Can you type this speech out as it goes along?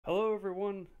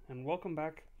welcome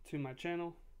back to my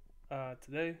channel.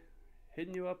 Today,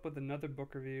 hitting you up with another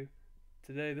book review.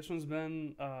 Today, this one's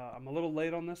been, I'm a little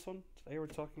late on this one. Today we're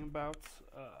talking about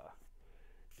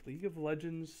League of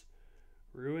Legends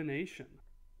Ruination.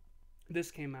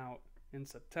 This came out in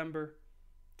September.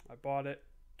 I bought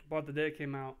the day it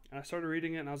came out, and I started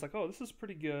reading it, and I was like, oh, this is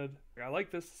pretty good. I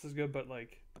like this is good, but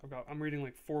like, I'm reading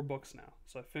like 4 books now.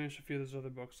 So I finished a few of those other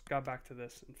books, got back to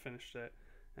this, and finished it.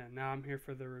 And now I'm here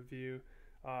for the review.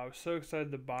 I was so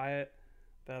excited to buy it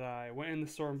that I went in the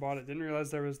store and bought it. Didn't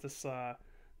realize there was this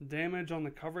damage on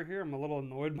the cover here. I'm a little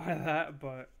annoyed by that,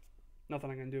 but nothing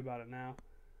I can do about it now.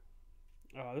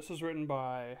 This was written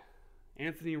by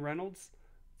Anthony Reynolds.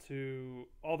 To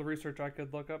all the research I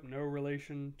could look up, no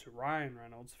relation to Ryan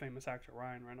Reynolds, famous actor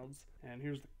Ryan Reynolds. And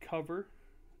here's the cover.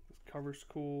 This cover's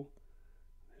cool.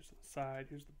 Here's the side,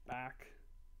 here's the back.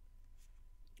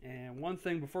 And one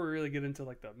thing before we really get into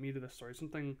like the meat of the story,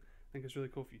 something I think is really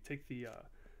cool. If you take the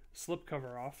slip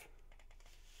cover off,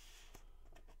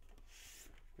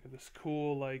 we have this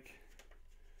cool like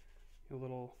a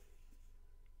little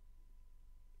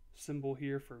symbol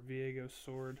here for Viego's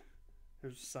sword.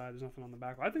 There's the side, there's nothing on the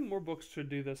back. I think more books should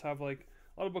do this. Have like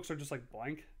a lot of books are just like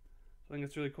blank. So I think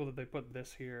it's really cool that they put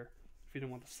this here if you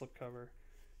didn't want the slip cover.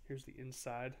 Here's the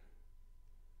inside.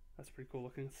 That's pretty cool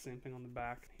looking. It's the same thing on the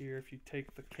back. Here, if you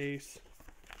take the case,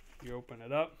 you open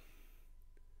it up.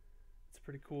 It's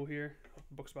pretty cool here.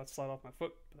 The book's about to slide off my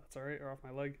foot, but that's alright, or off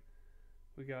my leg.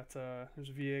 We got, there's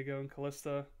Viego and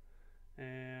Callista,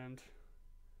 and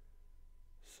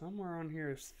somewhere on here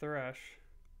is Thresh.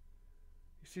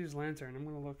 You see his lantern. I'm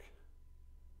gonna look.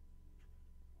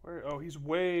 Where? Oh, he's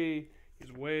way,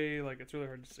 like, it's really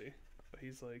hard to see. But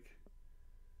he's like,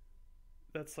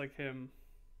 that's like him.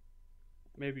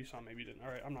 Maybe you saw, maybe you didn't.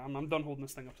 All right, I'm done holding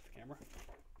this thing up to the camera.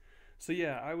 So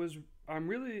yeah, I was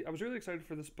really excited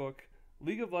for this book.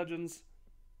 League of Legends,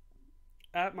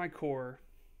 at my core,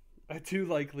 I do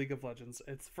like League of Legends.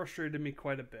 It's frustrated me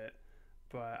quite a bit,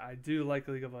 but I do like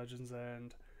League of Legends,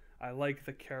 and I like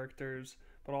the characters.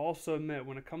 But I'll also admit,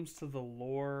 when it comes to the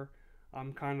lore,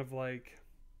 I'm kind of like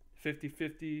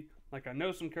 50-50. Like, I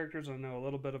know some characters, I know a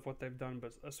little bit of what they've done,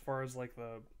 but as far as like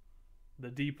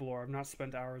the deep lore, I've not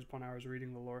spent hours upon hours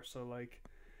reading the lore. So like,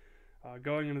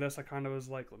 going into this, I kind of was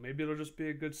like, maybe it'll just be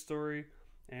a good story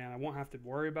and I won't have to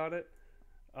worry about it.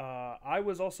 I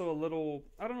was also a little,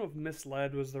 I don't know if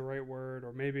misled was the right word,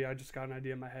 or maybe I just got an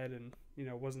idea in my head and,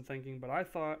 wasn't thinking, but I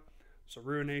thought, so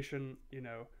Ruination, I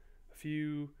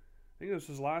think this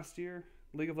was last year,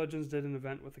 League of Legends did an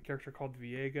event with a character called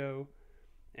Viego,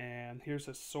 and here's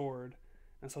his sword.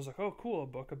 And so I was like, oh cool, a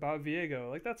book about Viego,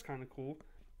 like that's kind of cool.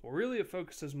 Well, really it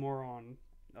focuses more on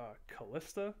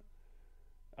Callista.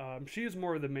 She is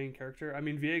more of the main character. I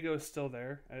mean, Viego is still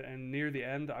there, and near the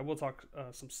end, I will talk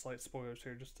some slight spoilers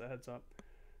here, just a heads up.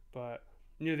 But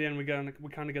near the end, we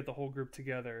kind of get the whole group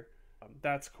together.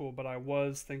 That's cool, but I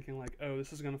was thinking like, oh,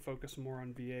 this is going to focus more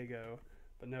on Viego,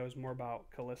 but no, it's more about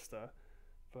Callista.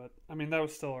 But I mean, that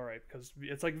was still alright, because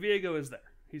it's like Viego is there.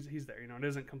 He's there. It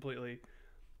isn't completely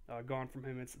gone from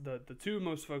him. It's the two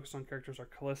most focused on characters are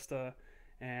Callista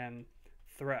and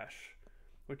Thresh,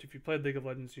 which if you played League of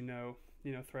Legends,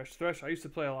 Thresh. I used to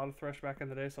play a lot of Thresh back in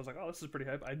the day, so I was like, oh, this is pretty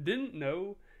hype. I didn't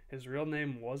know his real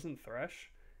name wasn't Thresh.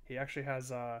 He actually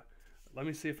has let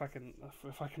me see if I can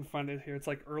find it here. It's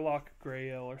like Urlock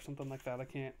Grail or something like that. I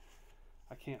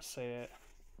can't say it.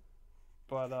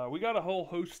 But we got a whole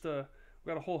host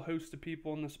of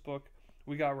people in this book.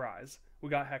 We got Ryze. We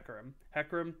got Hecarim.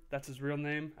 Hecarim, that's his real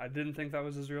name. I didn't think that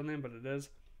was his real name, but it is.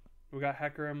 We got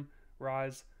Hecarim,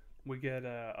 Ryze. We get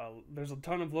there's a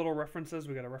ton of little references.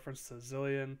 We got a reference to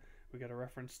Zillion. We got a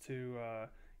reference to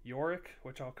Yorick,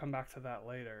 which I'll come back to that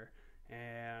later,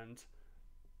 and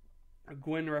a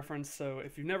Gwyn reference. So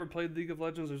if you've never played League of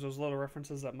Legends, there's those little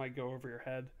references that might go over your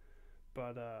head.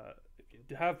 But if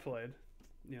you have played,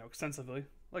 extensively,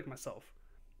 like myself,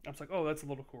 I was like, oh, that's a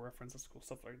little cool reference. That's cool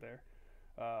stuff right there.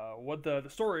 What the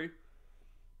story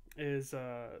is,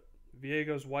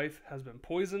 Viego's wife has been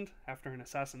poisoned after an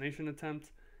assassination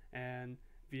attempt, and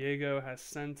Viego has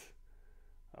sent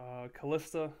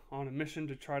Callista on a mission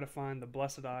to try to find the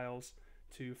Blessed Isles,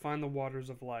 to find the waters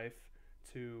of life,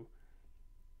 to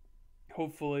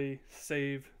hopefully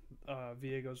save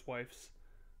Viego's wife's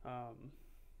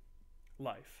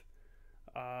life.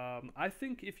 I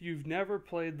think if you've never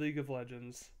played League of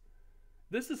Legends,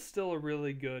 this is still a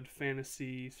really good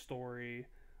fantasy story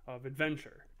of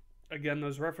adventure. Again,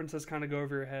 those references kind of go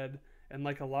over your head, and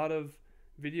like a lot of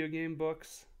video game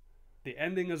books, the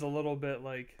ending is a little bit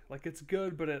like it's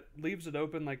good, but it leaves it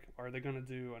open. Like, are they going to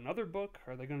do another book?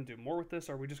 Are they going to do more with this?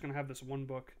 Or are we just going to have this one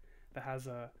book that has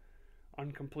a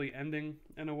incomplete ending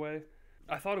in a way.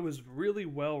 I thought it was really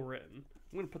well written.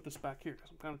 I'm going to put this back here because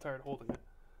I'm kind of tired of holding it.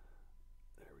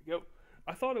 There we go.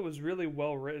 I thought it was really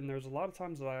well written. There's a lot of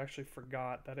times that I actually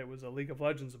forgot that it was a League of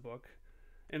Legends book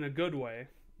in a good way,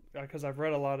 because I've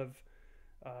read a lot of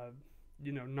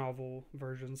novel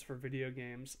versions for video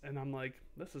games, and I'm like,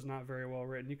 this is not very well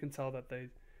written. You can tell that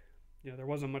there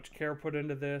wasn't much care put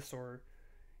into this, or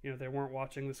they weren't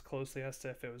watching this closely as to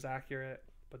if it was accurate.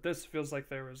 But this feels like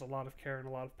there was a lot of care and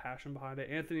a lot of passion behind it.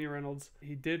 Anthony Reynolds,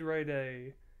 he did write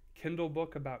a Kindle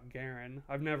book about Garen.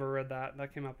 I've never read that.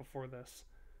 That came out before this.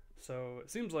 So it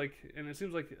seems like in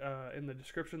the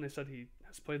description they said he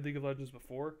has played League of Legends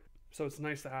before. So it's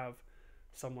nice to have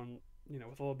someone, with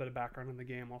a little bit of background in the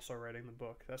game also writing the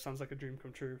book. That sounds like a dream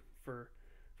come true for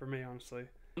me, honestly.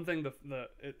 One thing,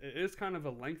 it is kind of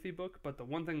a lengthy book, but the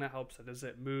one thing that helps it is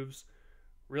it moves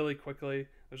really quickly.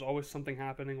 There's always something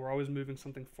happening. We're always moving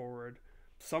something forward.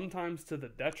 Sometimes to the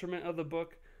detriment of the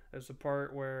book. There's a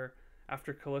part where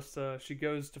after Callista, she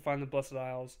goes to find the Blessed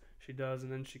Isles. She does,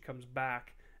 and then she comes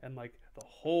back, and like the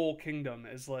whole kingdom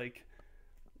is like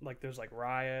there's like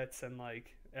riots, and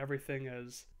like everything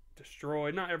is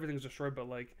destroyed. Not everything's destroyed, but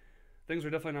like things are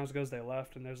definitely not as good as they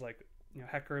left. And there's like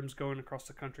Hecarim's going across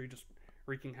the country just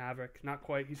wreaking havoc. Not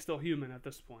quite. He's still human at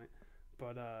this point,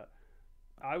 but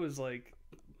I was like,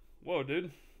 whoa,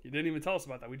 dude, you didn't even tell us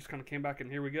about that. We just kind of came back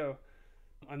and here we go.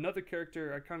 Another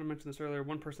character, I kind of mentioned this earlier,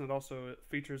 one person that also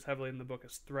features heavily in the book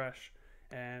is Thresh,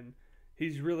 and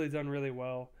he's really done really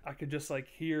well. I could just like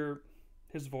hear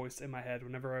his voice in my head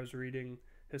whenever I was reading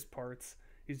his parts.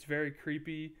 He's very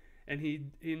creepy, and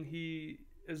he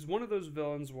is one of those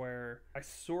villains where I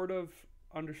sort of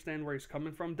understand where he's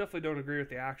coming from. Definitely don't agree with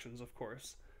the actions, of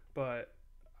course, but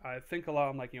I think a lot.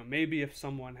 I'm like, maybe if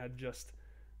someone had just,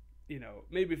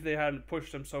 maybe if they hadn't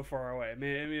pushed him so far away,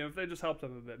 maybe if they just helped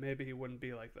him a bit, maybe he wouldn't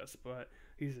be like this. But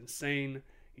he's insane.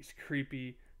 He's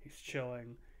creepy. He's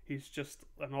chilling. He's just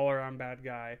an all-around bad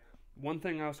guy. One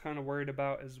thing I was kind of worried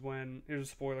about is when, here's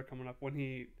a spoiler coming up, when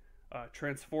he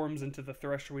transforms into the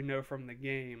Thresh we know from the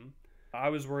game. I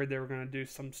was worried they were going to do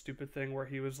some stupid thing where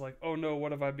he was like, oh no,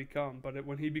 what have I become? But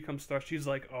when he becomes Thresh, he's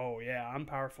like, oh yeah, I'm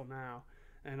powerful now.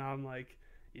 And I'm like,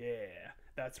 yeah,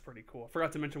 that's pretty cool. I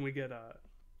forgot to mention we get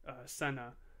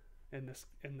Senna in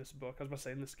this book. I was about to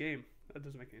say in this game. That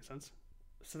doesn't make any sense.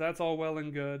 So that's all well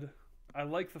and good. I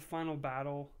like the final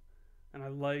battle, and I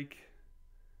like,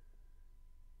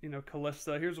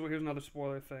 Callista. Here's another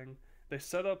spoiler thing. They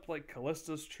set up like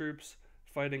Callista's troops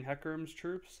fighting Hecarim's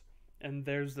troops, and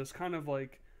there's this kind of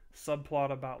like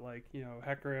subplot about like,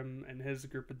 Hecarim and his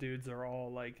group of dudes are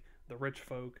all like the rich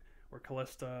folk, where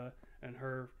Callista and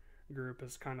her group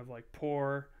is kind of like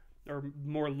poor, or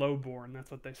more lowborn.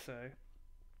 That's what they say,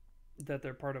 that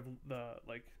they're part of the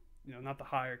like, not the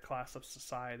higher class of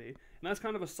society. And that's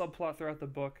kind of a subplot throughout the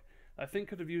book. I think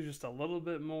could have used just a little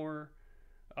bit more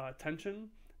tension,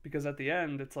 because at the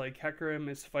end it's like Hecarim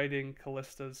is fighting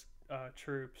Callista's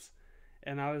troops,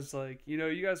 and I was like,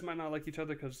 you guys might not like each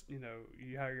other because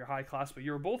you have your high class, but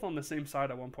you were both on the same side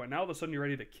at one point. Now all of a sudden you're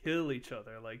ready to kill each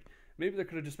other. Like maybe there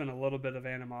could have just been a little bit of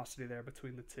animosity there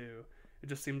between the two. It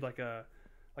just seemed like a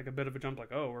bit of a jump,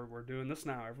 like, oh, we're doing this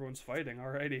now, everyone's fighting,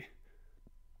 alrighty.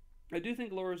 I do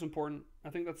think lore is important. I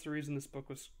think that's the reason this book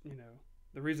was,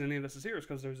 the reason any of this is here is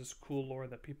because there's this cool lore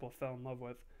that people fell in love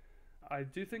with. I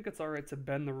do think it's alright to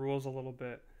bend the rules a little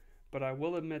bit, but I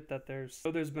will admit that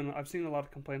I've seen a lot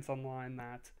of complaints online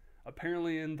that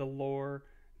apparently in the lore,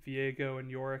 Viego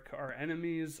and Yorick are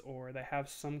enemies, or they have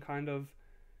some kind of,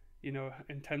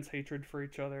 intense hatred for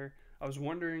each other. I was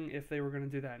wondering if they were going to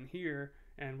do that in here,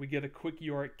 and we get a quick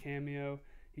Yorick cameo.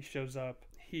 He shows up.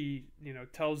 He,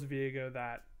 tells Viego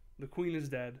that the queen is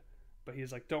dead, but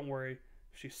he's like, don't worry,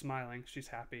 she's smiling, she's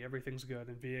happy, everything's good,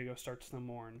 and Viego starts to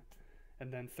mourn.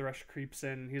 And then Thresh creeps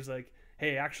in, and he's like,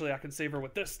 hey, actually, I can save her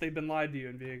with this, they've been lied to you.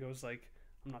 And Viego's like,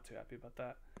 I'm not too happy about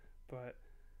that. But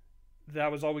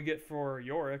that was all we get for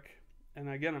Yorick. And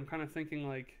again, I'm kind of thinking,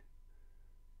 like,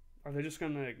 are they just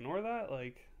going to ignore that?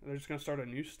 Like, they're just going to start a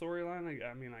new storyline?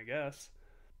 I mean, I guess.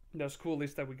 That's cool, at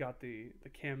least that we got the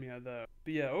cameo, though.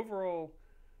 But yeah, overall,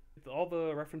 all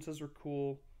the references were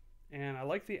cool. And I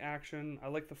like the action, I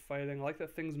like the fighting, I like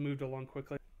that things moved along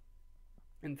quickly.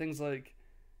 And things like,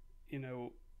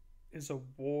 is a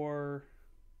war,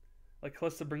 like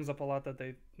Callista brings up a lot that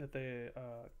they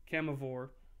Camivore,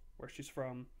 where she's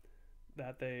from,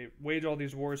 that they wage all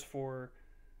these wars for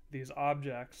these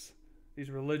objects, these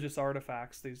religious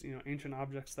artifacts, these ancient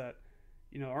objects that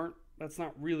that's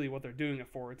not really what they're doing it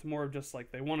for. It's more of just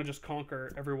like they want to just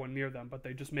conquer everyone near them, but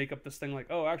they just make up this thing like,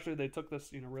 oh, actually they took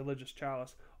this religious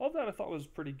chalice. All of that I thought was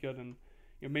pretty good, and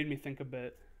made me think a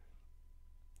bit.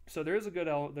 So there's a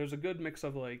good mix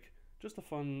of like just a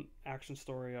fun action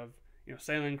story of, you know,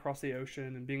 sailing across the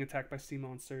ocean and being attacked by sea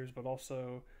monsters, but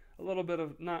also a little bit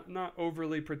of not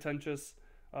overly pretentious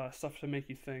stuff to make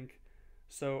you think.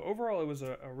 So overall, it was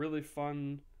a really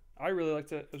fun. I really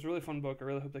liked it. It was a really fun book. I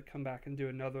really hope they come back and do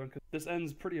another one, because this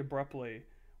ends pretty abruptly,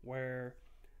 where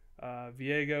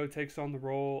Viego takes on the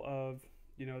role of,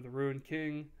 you know, the ruined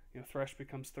king. You know, Thresh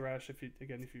becomes Thresh. If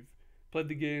you've played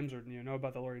the games or you know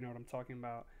about the lore, you know what I'm talking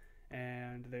about.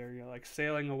 And they're, you know, like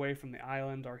sailing away from the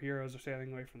island. Our heroes are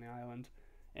sailing away from the island,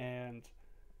 and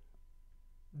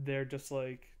they're just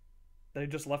like, they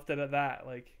just left it at that.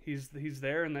 Like he's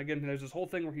there, and again, there's this whole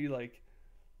thing where he, like,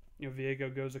 you know,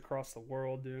 Viego goes across the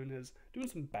world doing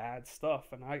some bad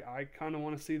stuff, and I kind of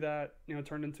want to see that, you know,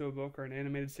 turned into a book or an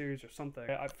animated series or something.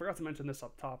 I forgot to mention this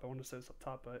up top. I wanted to say this up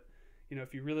top, but you know,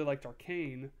 if you really liked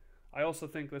Arcane, I also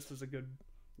think this is a good,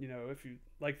 you know, if you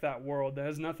like that world that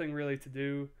has nothing really to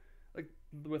do like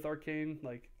with Arcane.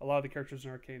 Like a lot of the characters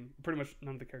in Arcane, pretty much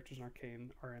none of the characters in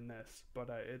Arcane are in this, but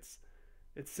it's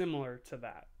similar to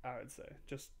that, I would say,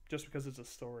 just because it's a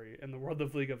story in the world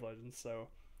of League of Legends. So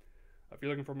if you're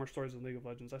looking for more stories in League of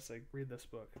Legends, I say read this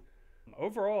book.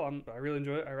 Overall, I really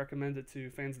enjoy it. I recommend it to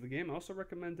fans of the game. I also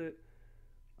recommend it.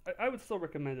 I would still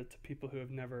recommend it to people who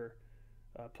have never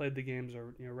played the games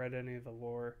or, you know, read any of the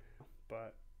lore.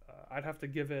 But I'd have to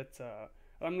give it.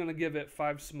 I'm gonna give it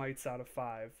 5 smites out of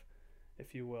 5,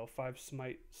 if you will, 5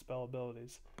 smite spell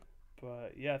abilities.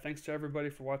 But yeah, thanks to everybody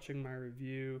for watching my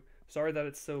review. Sorry that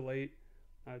it's so late.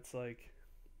 It's like,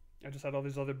 I just had all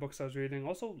these other books I was reading.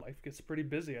 Also, life gets pretty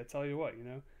busy, I tell you what, you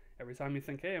know. Every time you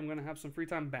think, hey, I'm going to have some free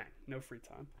time, bang, no free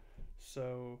time.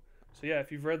 So yeah,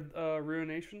 if you've read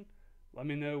Ruination, let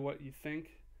me know what you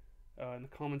think in the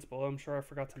comments below. I'm sure I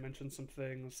forgot to mention some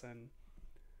things and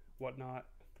whatnot.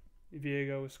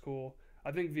 Viego is cool.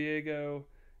 I think Viego,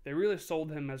 they really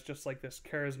sold him as just like this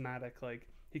charismatic, like,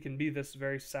 he can be this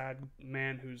very sad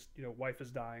man whose, you know, wife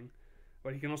is dying,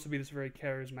 but he can also be this very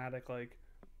charismatic, like,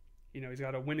 you know, he's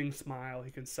got a winning smile.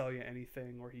 He can sell you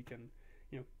anything, or he can,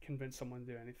 you know, convince someone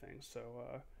to do anything. So,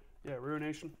 yeah,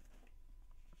 Ruination.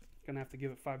 Gonna have to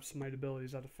give it 5 smite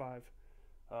abilities out of 5.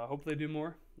 Hope they do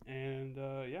more. And,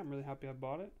 yeah, I'm really happy I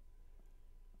bought it.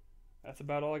 That's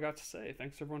about all I got to say.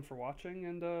 Thanks, everyone, for watching,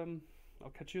 and I'll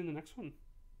catch you in the next one.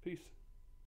 Peace.